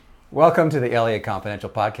Welcome to the Elliott Confidential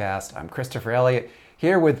podcast. I'm Christopher Elliott,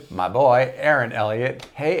 here with my boy, Aaron Elliott.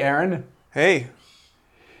 Hey, Aaron. Hey.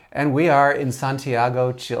 And we are in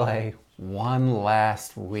Santiago, Chile, one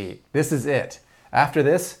last week. This is it. After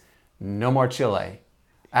this, no more Chile.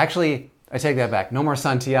 Actually, I take that back. No more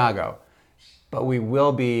Santiago. But we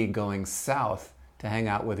will be going south to hang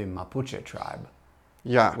out with the Mapuche tribe.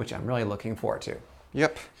 Yeah. Which I'm really looking forward to.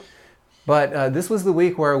 Yep. But this was the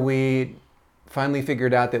week where we finally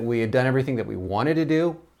figured out that we had done everything that we wanted to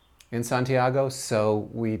do in Santiago, so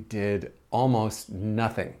we did almost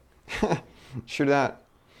nothing. Sure that.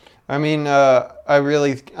 I mean,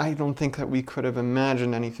 I don't think that we could have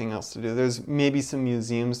imagined anything else to do. There's maybe some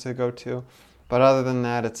museums to go to, but other than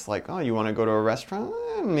that, it's like, oh, you want to go to a restaurant?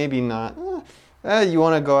 Maybe not. You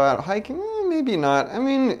want to go out hiking? Maybe not. I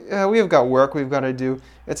mean, we've got work we've got to do.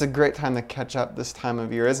 It's a great time to catch up this time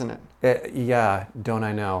of year, isn't it? Yeah, don't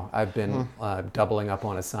I know? I've been doubling up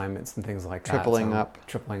on assignments and things like that. Tripling up,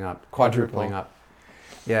 quadrupling up.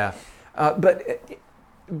 Yeah. But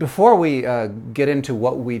before we get into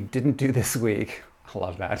what we didn't do this week, I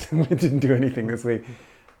love that. We didn't do anything this week.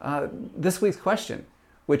 This week's question,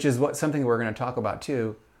 which is something we're going to talk about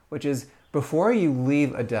too, which is before you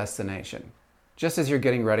leave a destination, just as you're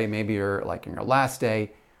getting ready, maybe you're like in your last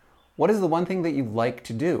day, what is the one thing that you like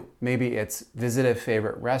to do? Maybe it's visit a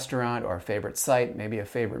favorite restaurant or a favorite site, maybe a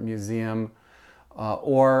favorite museum,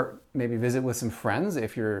 or maybe visit with some friends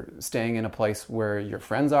if you're staying in a place where your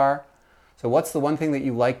friends are. So what's the one thing that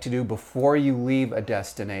you like to do before you leave a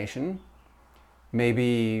destination?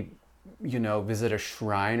 Maybe, visit a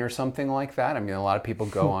shrine or something like that. I mean, a lot of people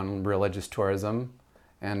go on religious tourism.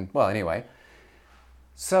 And, well, anyway.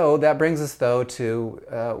 So that brings us, though,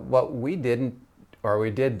 to what we did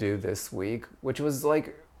do this week, which was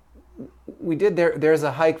like, there's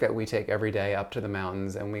a hike that we take every day up to the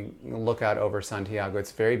mountains, and we look out over Santiago.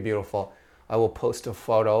 It's very beautiful. I will post a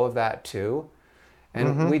photo of that, too.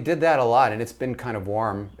 And we did that a lot, and it's been kind of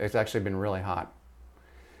warm. It's actually been really hot.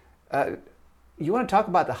 You want to talk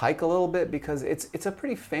about the hike a little bit? Because it's a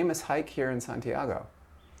pretty famous hike here in Santiago.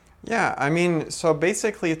 Yeah, I mean, so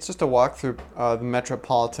basically it's just a walk through the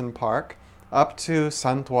Metropolitan Park up to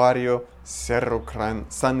Santuario Cerro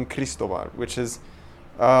San Cristobal, which is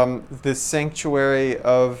the sanctuary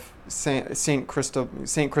of Saint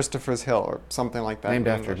Christopher's Hill, or something like that. Named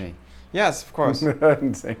after me. Yes, of course.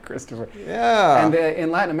 St. Christopher. Yeah. And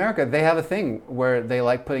in Latin America, they have a thing where they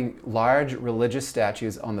like putting large religious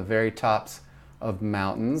statues on the very tops of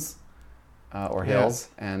mountains or hills. Yes.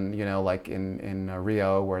 And, like in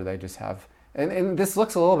Rio, where they just have... And this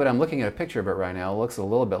looks a little bit... I'm looking at a picture of it right now. It looks a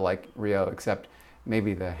little bit like Rio, except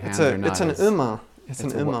maybe the hands are not... It's an uma. It's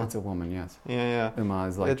an uma. It's a woman, yes. Yeah. Uma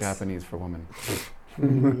is like Japanese for woman.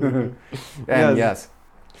 And yes.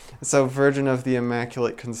 So Virgin of the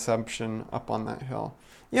Immaculate Conception up on that hill.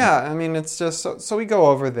 Yeah, I mean, it's just... So we go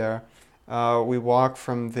over there. We walk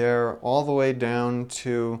from there all the way down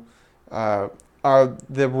to...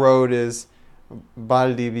 the road is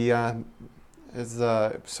Valdivia.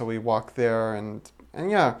 So we walk there and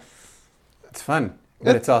yeah. It's fun,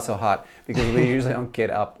 but it's also hot because we usually don't get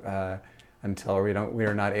up until we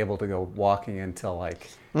are not able to go walking until like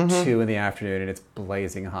 2 in the afternoon, and it's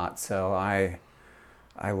blazing hot. So I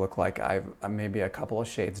look like I'm maybe a couple of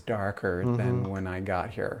shades darker than when I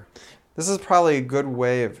got here. This is probably a good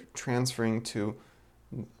way of transferring to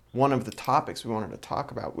one of the topics we wanted to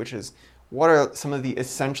talk about, which is what are some of the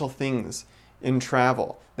essential things in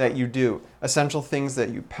travel that you do? Essential things that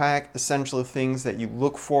you pack, essential things that you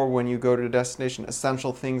look for when you go to a destination,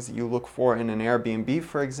 essential things that you look for in an Airbnb,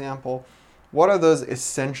 for example. What are those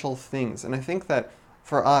essential things? And I think that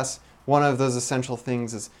for us, one of those essential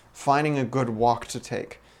things is finding a good walk to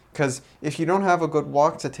take. Because if you don't have a good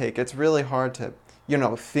walk to take, it's really hard to,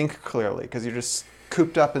 think clearly because you're just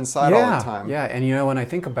cooped up inside all the time. Yeah, and when I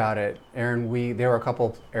think about it, Aaron, there were a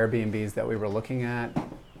couple Airbnbs that we were looking at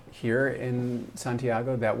here in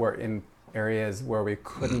Santiago that were in areas where we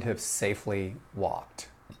couldn't have safely walked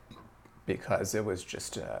because it was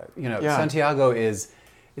just, Santiago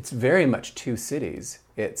it's very much two cities.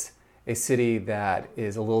 It's a city that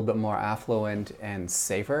is a little bit more affluent and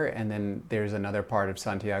safer, and then there's another part of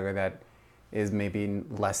Santiago that is maybe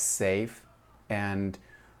less safe and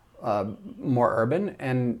more urban,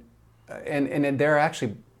 and there are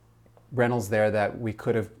actually rentals there that we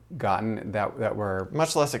could have gotten that were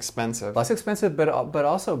much less expensive. But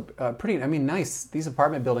also pretty. I mean, nice. These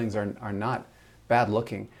apartment buildings are not bad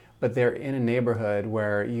looking, but they're in a neighborhood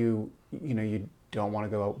where you don't want to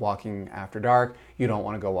go walking after dark. You don't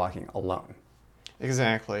want to go walking alone.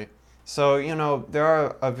 Exactly. So there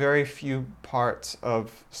are a very few parts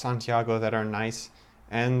of Santiago that are nice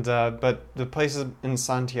And but the places in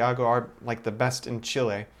Santiago are like the best in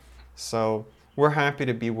Chile. So we're happy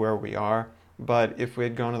to be where we are. But if we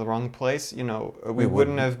had gone to the wrong place, we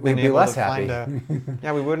wouldn't have been able to find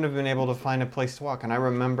we wouldn't have been able to find a place to walk. And I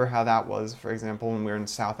remember how that was, for example, when we were in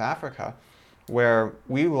South Africa, where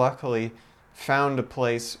we luckily found a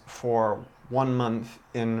place for 1 month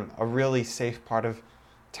in a really safe part of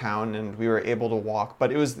town, and we were able to walk.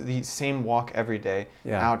 But it was the same walk every day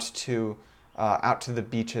out to the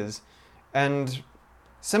beaches. And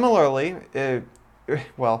similarly,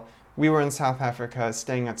 we were in South Africa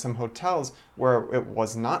staying at some hotels where it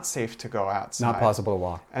was not safe to go outside. Not possible to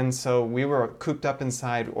walk. And so we were cooped up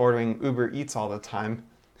inside ordering Uber Eats all the time.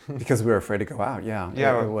 Because we were afraid to go out, yeah.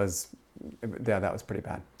 That was pretty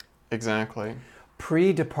bad. Exactly.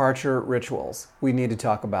 Pre-departure rituals. We need to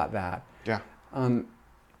talk about that. Yeah.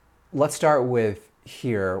 Let's start with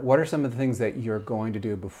here. What are some of the things that you're going to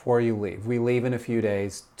do before you leave? We leave in a few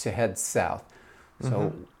days to head south.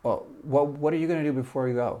 So what are you going to do before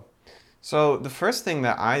you go? So the first thing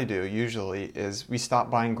that I do usually is we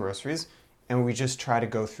stop buying groceries and we just try to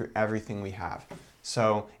go through everything we have.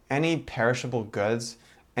 So any perishable goods,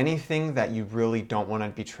 anything that you really don't want to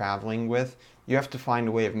be traveling with, you have to find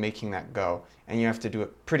a way of making that go. And you have to do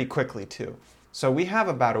it pretty quickly too. So we have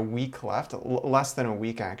about a week left, less than a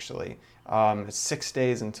week actually. 6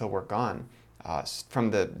 days until we're gone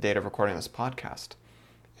from the date of recording this podcast.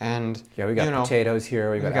 And we got potatoes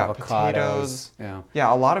here, we got avocados. Potatoes.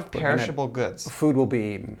 Yeah, a lot of perishable goods. Food will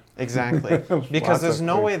be eaten. Exactly. Because there's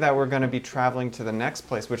no way that we're going to be traveling to the next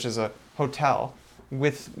place, which is a hotel,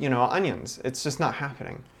 with, onions. It's just not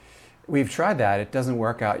happening. We've tried that. It doesn't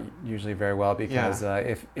work out usually very well because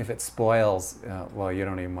if it spoils, you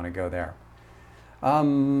don't even want to go there.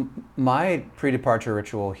 My pre-departure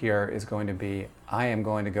ritual here is going to be, I am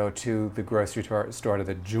going to go to the grocery store, to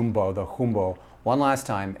the Jumbo, one last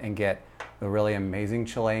time and get the really amazing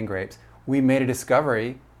Chilean grapes. We made a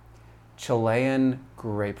discovery. Chilean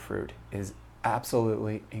grapefruit is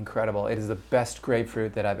absolutely incredible. It is the best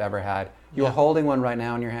grapefruit that I've ever had. You're holding one right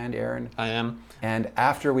now in your hand, Aaron. I am. And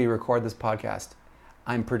after we record this podcast,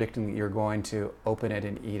 I'm predicting that you're going to open it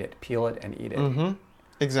and eat it, peel it and eat it. Mm-hmm.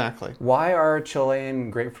 Exactly. Why are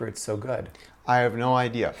Chilean grapefruits so good? I have no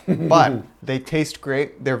idea. But they taste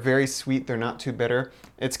great. They're very sweet. They're not too bitter.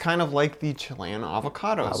 It's kind of like the Chilean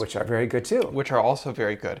avocados. Which are very good too. Which are also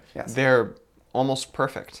very good. Yes. They're almost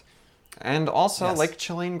perfect. And also like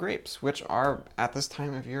Chilean grapes, which are, at this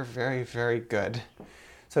time of year, very, very good.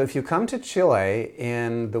 So if you come to Chile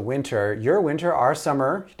in the winter, our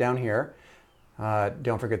summer down here,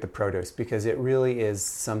 don't forget the produce because it really is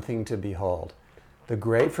something to behold. The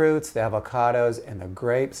grapefruits, the avocados, and the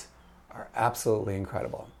grapes are absolutely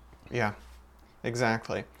incredible. Yeah,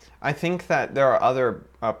 exactly. I think that there are other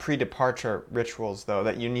pre-departure rituals, though,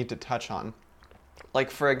 that you need to touch on.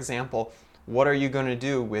 Like, for example, what are you going to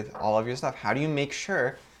do with all of your stuff? How do you make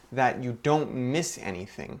sure that you don't miss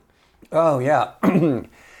anything? Oh, yeah.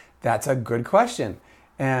 That's a good question.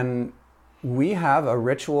 And we have a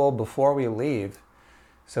ritual before we leave.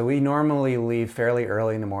 So we normally leave fairly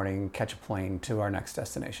early in the morning, catch a plane to our next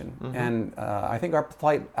destination. Mm-hmm. And I think our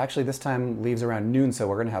flight actually this time leaves around noon, so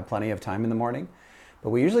we're going to have plenty of time in the morning.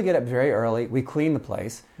 But we usually get up very early. We clean the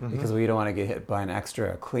place because we don't want to get hit by an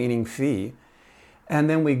extra cleaning fee. And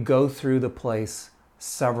then we go through the place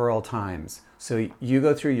several times. So you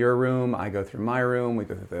go through your room, I go through my room, we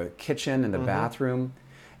go through the kitchen and the bathroom.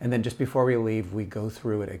 And then just before we leave, we go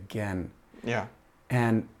through it again. Yeah.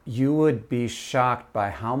 And you would be shocked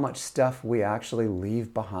by how much stuff we actually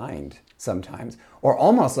leave behind sometimes, or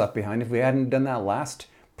almost left behind if we hadn't done that last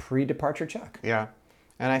pre-departure check. Yeah.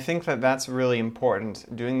 And I think that that's really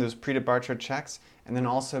important, doing those pre-departure checks and then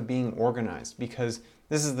also being organized, because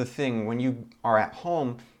this is the thing, when you are at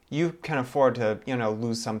home, you can afford to,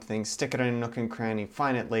 lose something, stick it in a nook and cranny,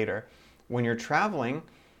 find it later. When you're traveling,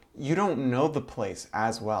 you don't know the place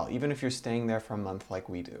as well, even if you're staying there for a month like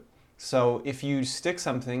we do. So if you stick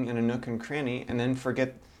something in a nook and cranny and then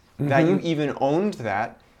forget that you even owned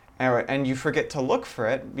that, and you forget to look for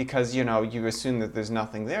it because, you assume that there's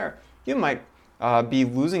nothing there, you might be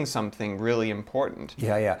losing something really important.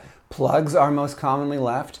 Yeah. Plugs are most commonly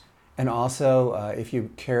left. And also, if you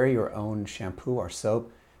carry your own shampoo or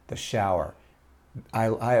soap, the shower.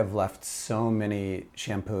 I have left so many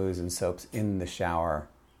shampoos and soaps in the shower,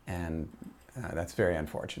 and that's very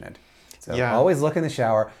unfortunate. So always look in the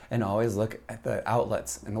shower and always look at the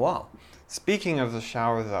outlets in the wall. Speaking of the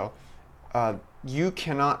shower, though, you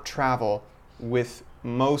cannot travel with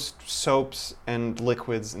most soaps and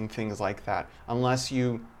liquids and things like that unless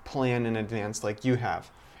you plan in advance like you have.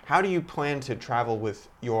 How do you plan to travel with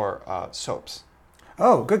your soaps?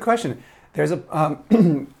 Oh, good question. There's a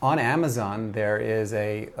on Amazon. There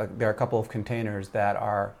are a couple of containers that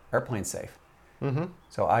are airplane safe. Mm-hmm.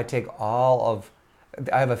 So I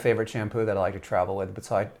have a favorite shampoo that I like to travel with, but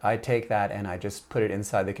so I take that and I just put it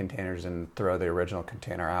inside the containers and throw the original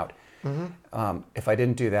container out. Mm-hmm. If I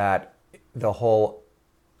didn't do that,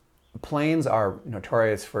 planes are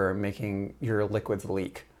notorious for making your liquids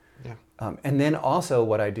leak. Yeah. And then also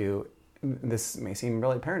what I do, this may seem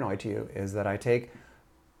really paranoid to you, is that I take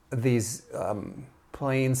these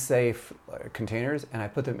plane safe containers and I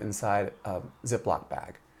put them inside a Ziploc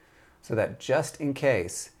bag so that just in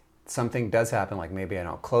case something does happen, like maybe I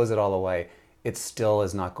don't close it all the way, it still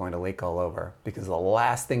is not going to leak all over, because the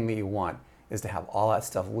last thing that you want is to have all that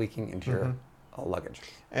stuff leaking into your luggage.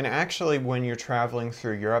 And actually, when you're traveling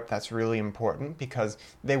through Europe, that's really important because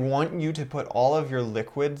they want you to put all of your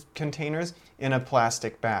liquid containers in a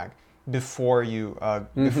plastic bag before you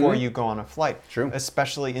go on a flight. True.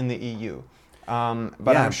 Especially in the EU.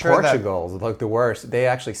 But I'm sure Portugal's like the worst. They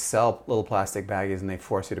actually sell little plastic baggies and they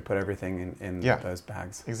force you to put everything in those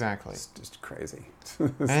bags. Exactly. It's just crazy.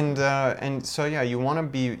 and so you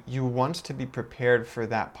want to be prepared for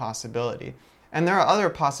that possibility. And there are other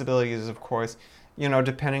possibilities, of course.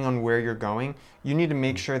 Depending on where you're going, you need to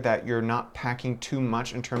make sure that you're not packing too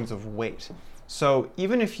much in terms of weight. So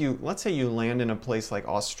even if let's say you land in a place like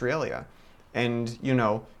Australia and,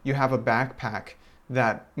 you have a backpack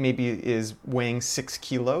that maybe is weighing 6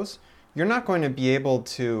 kilos, you're not going to be able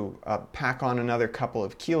to pack on another couple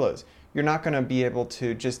of kilos. You're not going to be able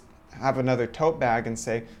to just have another tote bag and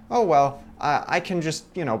say, oh, well, I can just,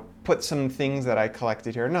 put some things that I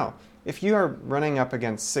collected here. No. If you are running up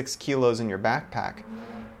against 6 kilos in your backpack,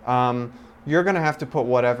 you're going to have to put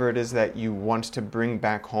whatever it is that you want to bring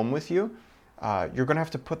back home with you. You're going to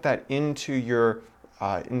have to put that into your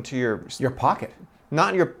pocket.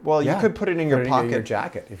 Not your. Well, you could put it in your pocket. Your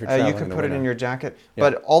jacket if you're traveling. You could put it in your jacket,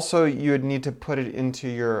 but also you would need to put it into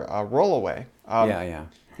your rollaway.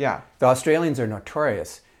 Yeah. The Australians are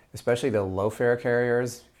notorious, especially the low fare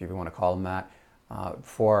carriers, if you want to call them that,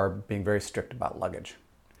 for being very strict about luggage.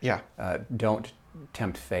 Yeah. Don't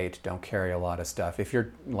tempt fate. Don't carry a lot of stuff. If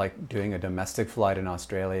you're like doing a domestic flight in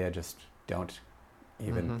Australia, just don't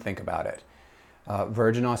even think about it.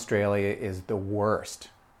 Virgin Australia is the worst.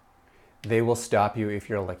 They will stop you if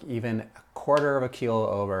you're like even a quarter of a kilo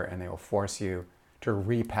over, and they will force you to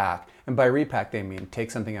repack. And by repack, they mean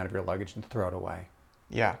take something out of your luggage and throw it away.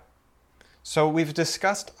 Yeah. So we've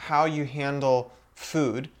discussed how you handle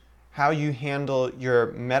food, how you handle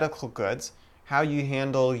your medical goods, how you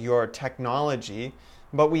handle your technology,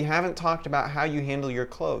 but we haven't talked about how you handle your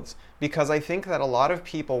clothes. Because I think that a lot of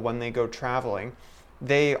people, when they go traveling,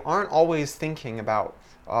 they aren't always thinking about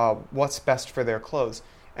what's best for their clothes.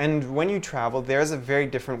 And when you travel, there's a very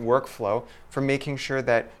different workflow for making sure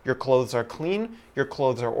that your clothes are clean, your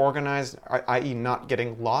clothes are organized, i.e. not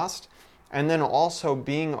getting lost, and then also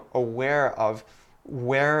being aware of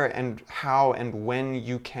where and how and when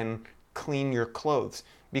you can clean your clothes.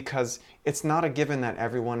 Because it's not a given that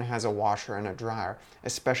everyone has a washer and a dryer,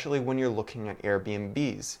 especially when you're looking at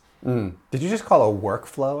Airbnbs. Did you just call a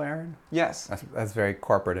workflow, Aaron? Yes. That's very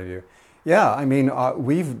corporate of you. Yeah, I mean,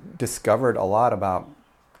 we've discovered a lot about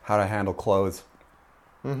how to handle clothes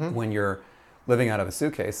when you're living out of a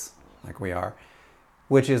suitcase, like we are,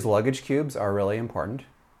 which is luggage cubes are really important.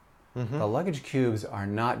 The luggage cubes are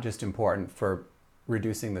not just important for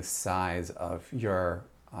reducing the size of your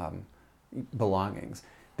belongings.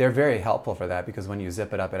 They're very helpful for that because when you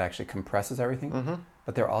zip it up, it actually compresses everything.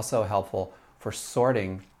 But they're also helpful for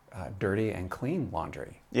sorting dirty and clean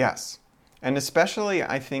laundry. Yes. And especially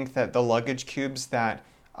I think that the luggage cubes that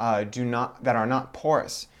are not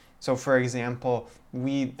porous. So for example,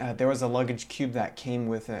 there was a luggage cube that came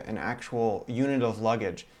with an actual unit of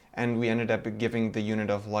luggage, and we ended up giving the unit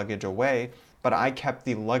of luggage away, but I kept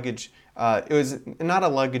the luggage, it was not a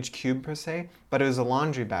luggage cube per se, but it was a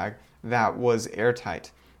laundry bag that was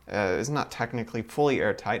airtight. It's not technically fully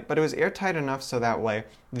airtight, but it was airtight enough so that way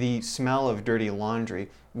the smell of dirty laundry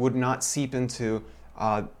would not seep into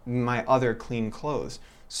my other clean clothes.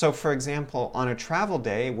 So for example, on a travel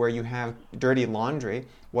day where you have dirty laundry,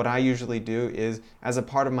 what I usually do is, as a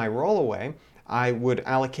part of my rollaway, I would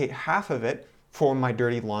allocate half of it for my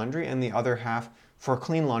dirty laundry and the other half for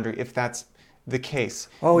clean laundry, if that's the case.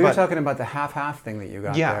 Oh, you're talking about the half-half thing that you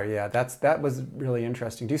got there. Yeah, that was really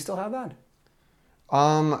interesting. Do you still have that?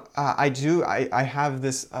 I do. I have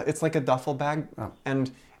this. It's like a duffel bag,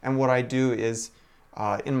 and what I do is,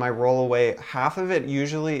 in my rollaway, half of it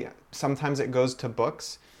usually, sometimes it goes to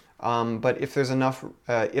books, but if there's enough,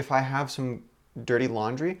 if I have some dirty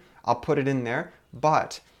laundry, I'll put it in there.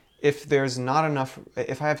 But if there's not enough,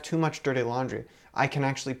 if I have too much dirty laundry, I can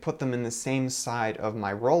actually put them in the same side of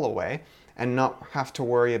my rollaway and not have to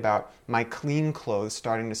worry about my clean clothes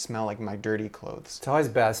starting to smell like my dirty clothes. It's always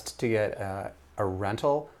best to get a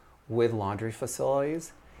rental with laundry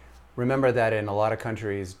facilities. Remember that in a lot of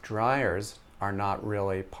countries, dryers are not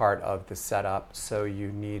really part of the setup, so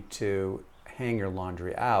you need to hang your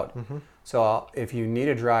laundry out. Mm-hmm. So if you need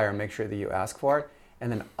a dryer, make sure that you ask for it,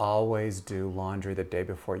 and then always do laundry the day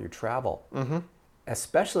before you travel. Mm-hmm.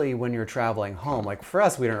 Especially when you're traveling home. Like for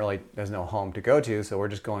us, there's no home to go to, so we're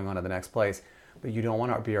just going on to the next place. But you don't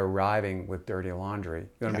want to be arriving with dirty laundry.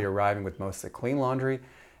 You want to be arriving with mostly clean laundry.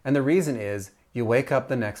 And the reason is you wake up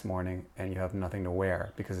the next morning and you have nothing to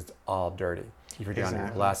wear because it's all dirty. You're down to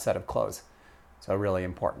your last set of clothes. So really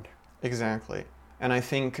important. Exactly. And I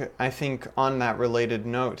think on that related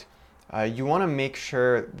note, you want to make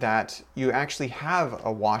sure that you actually have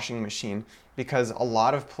a washing machine, because a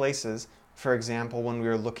lot of places, for example, when we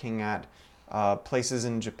were looking at places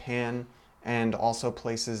in Japan and also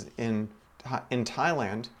places in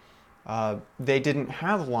Thailand, they didn't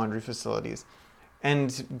have laundry facilities.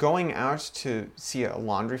 And going out to see a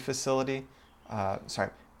laundry facility,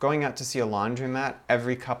 going out to see a laundromat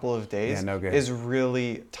every couple of days is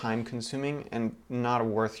really time consuming and not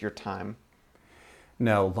worth your time.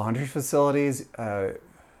 No, laundry facilities,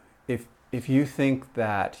 if you think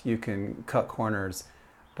that you can cut corners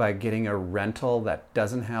by getting a rental that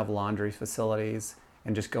doesn't have laundry facilities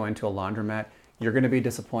and just going to a laundromat, you're going to be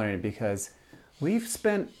disappointed, because we've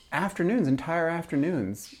spent entire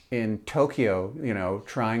afternoons in Tokyo,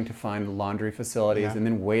 trying to find laundry facilities and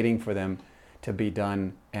then waiting for them to be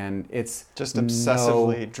done, and it's just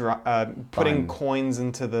obsessively putting coins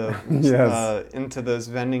into the into those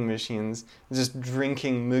vending machines, just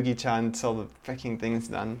drinking mugicha until the freaking thing's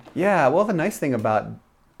done. Yeah, well, the nice thing about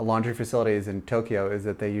laundry facilities in Tokyo is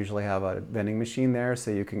that they usually have a vending machine there,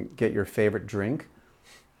 so you can get your favorite drink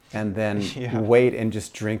and then wait and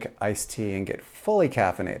just drink iced tea and get fully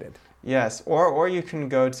caffeinated. Yes, or you can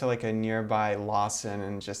go to like a nearby Lawson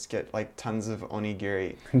and just get like tons of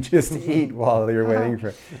onigiri. Just eat while you're waiting for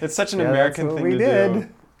it. It's such an American thing to do.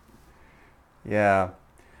 Yeah.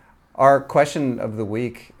 Our question of the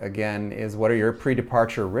week, again, is what are your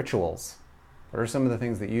pre-departure rituals? What are some of the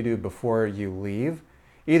things that you do before you leave?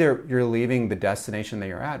 Either you're leaving the destination that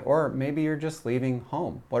you're at, or maybe you're just leaving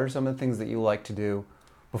home. What are some of the things that you like to do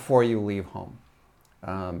before you leave home?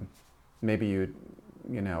 Maybe you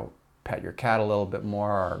pet your cat a little bit more,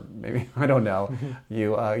 or maybe, I don't know,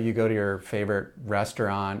 you go to your favorite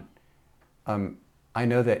restaurant. I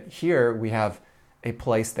know that here we have a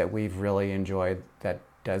place that we've really enjoyed that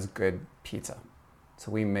does good pizza.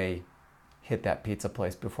 So we may hit that pizza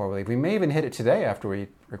place before we leave. We may even hit it today after we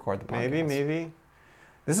record the podcast. Maybe.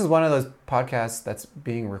 This is one of those podcasts that's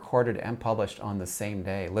being recorded and published on the same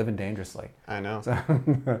day, living dangerously. I know.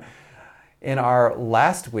 So, in our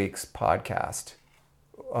last week's podcast,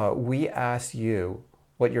 we asked you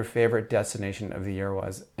what your favorite destination of the year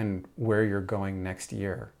was and where you're going next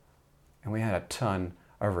year. And we had a ton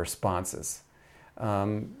of responses.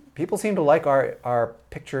 People seem to like our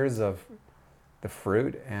pictures of the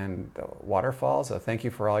fruit and the waterfalls, so thank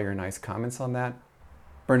you for all your nice comments on that.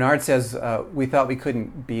 Bernard says, we thought we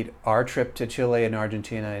couldn't beat our trip to Chile and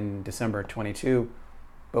Argentina in December 22,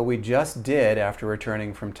 but we just did after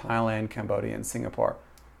returning from Thailand, Cambodia, and Singapore.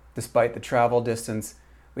 Despite the travel distance,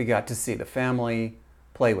 we got to see the family,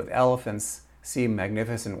 play with elephants, see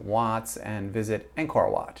magnificent Wats, and visit Angkor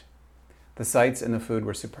Wat. The sights and the food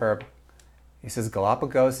were superb. He says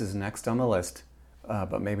Galapagos is next on the list,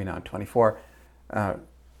 but maybe not 24.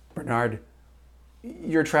 Bernard,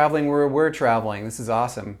 you're traveling where we're traveling. This is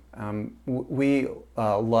awesome. We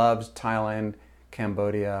loved Thailand,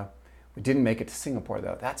 Cambodia. We didn't make it to Singapore,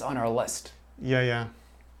 though. That's on our list. Yeah.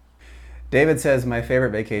 David says, my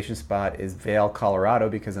favorite vacation spot is Vail, Colorado,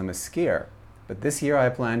 because I'm a skier. But this year I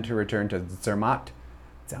plan to return to Zermatt,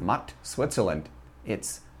 Switzerland.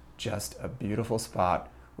 It's just a beautiful spot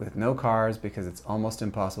with no cars because it's almost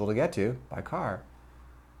impossible to get to by car.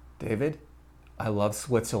 David, I love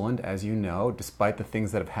Switzerland, as you know, despite the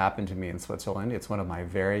things that have happened to me in Switzerland. It's one of my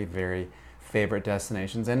very, very favorite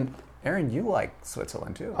destinations. And Aaron, you like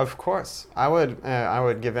Switzerland too. Of course. I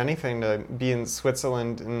would give anything to be in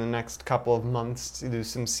Switzerland in the next couple of months to do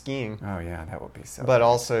some skiing. Oh yeah, that would be so But nice.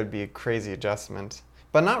 Also it'd be a crazy adjustment.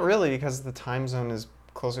 But not really, because the time zone is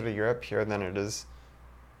closer to Europe here than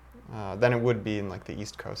it would be in like the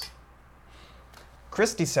East Coast.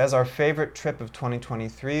 Christy says our favorite trip of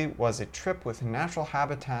 2023 was a trip with Natural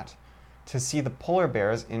Habitat to see the polar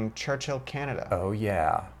bears in Churchill, Canada. Oh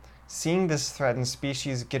yeah. Seeing this threatened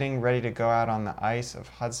species getting ready to go out on the ice of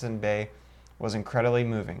Hudson Bay was incredibly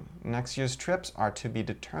moving. Next year's trips are to be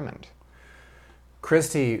determined.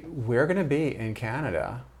 Christy, we're going to be in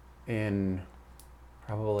Canada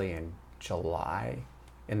probably in July,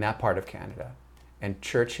 in that part of Canada. And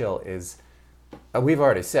Churchill is, we've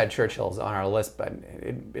already said Churchill's on our list, but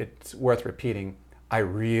it's worth repeating. I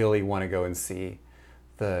really want to go and see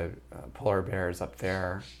the polar bears up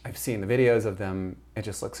there. I've seen the videos of them. It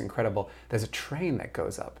just looks incredible. There's a train that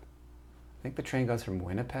goes up. I think the train goes from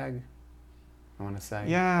Winnipeg, I want to say.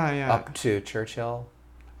 Yeah. Up to Churchill.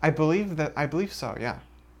 I believe so, yeah.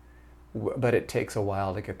 But it takes a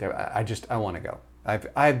while to get there. I want to go.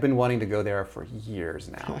 I've been wanting to go there for years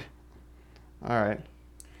now. All right.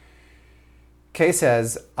 Kay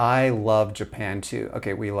says, I love Japan too.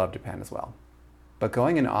 Okay, we love Japan as well. But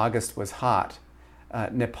going in August was hot.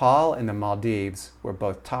 Nepal and the Maldives were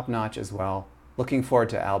both top-notch as well. Looking forward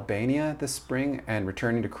to Albania this spring and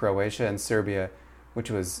returning to Croatia and Serbia, which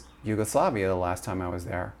was Yugoslavia the last time I was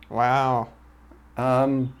there. Wow.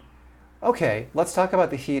 Okay, let's talk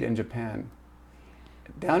about the heat in Japan.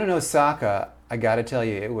 Down in Osaka, I gotta tell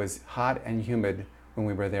you, it was hot and humid when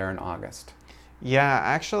we were there in August. Yeah,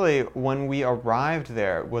 actually, when we arrived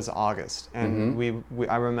there, it was August, and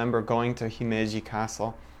I remember going to Himeji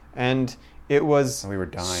Castle, and it was we were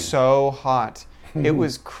dying. So hot. It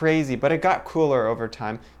was crazy, but it got cooler over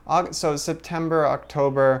time. So September,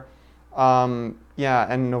 October, and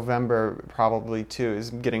November probably too is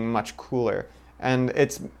getting much cooler. And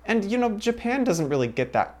Japan doesn't really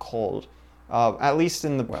get that cold, at least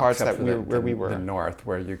in the parts where we were. The north,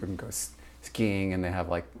 where you can go skiing and they have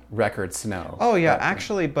like record snow. Oh yeah,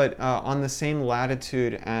 actually, but on the same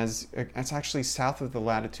latitude as it's actually south of the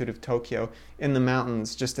latitude of Tokyo, in the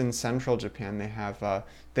mountains, just in central Japan, they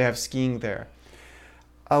have skiing there.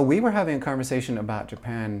 We were having a conversation about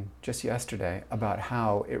Japan just yesterday about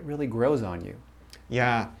how it really grows on you.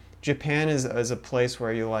 Yeah. Japan is a place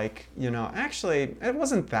where you actually, it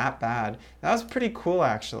wasn't that bad. That was pretty cool,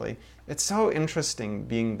 actually. It's so interesting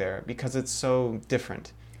being there because it's so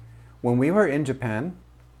different. When we were in Japan,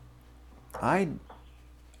 I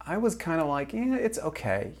was kind of like, it's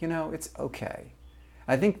okay. It's okay.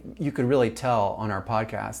 I think you could really tell on our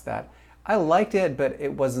podcast that I liked it, but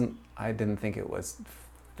I didn't think it was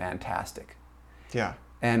fantastic. Yeah.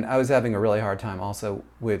 And I was having a really hard time also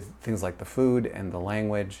with things like the food and the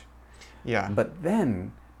language. Yeah. But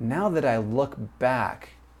then, now that I look back,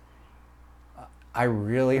 I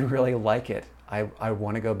really, really like it. I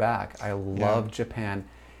want to go back. I love Japan.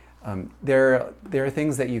 There are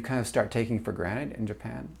things that you kind of start taking for granted in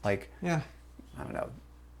Japan. Like, I don't know,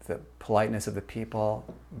 the politeness of the people,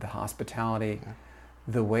 the hospitality,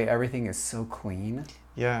 the way everything is so clean.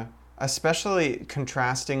 Yeah. Especially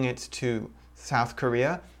contrasting it to South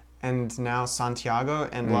Korea and now Santiago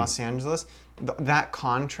and Los Angeles. That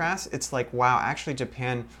contrast, it's like, wow, actually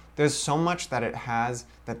Japan, there's so much that it has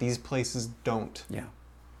that these places don't.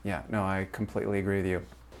 Yeah, no, I completely agree with you.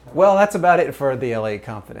 Well, that's about it for the LA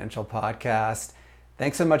Confidential podcast.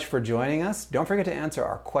 Thanks so much for joining us. Don't forget to answer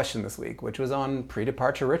our question this week, which was on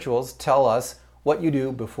pre-departure rituals. Tell us what you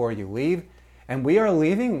do before you leave. And we are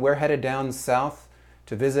leaving. We're headed down south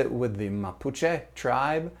to visit with the Mapuche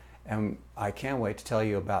tribe. And I can't wait to tell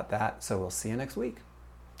you about that. So we'll see you next week.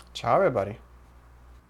 Ciao, everybody.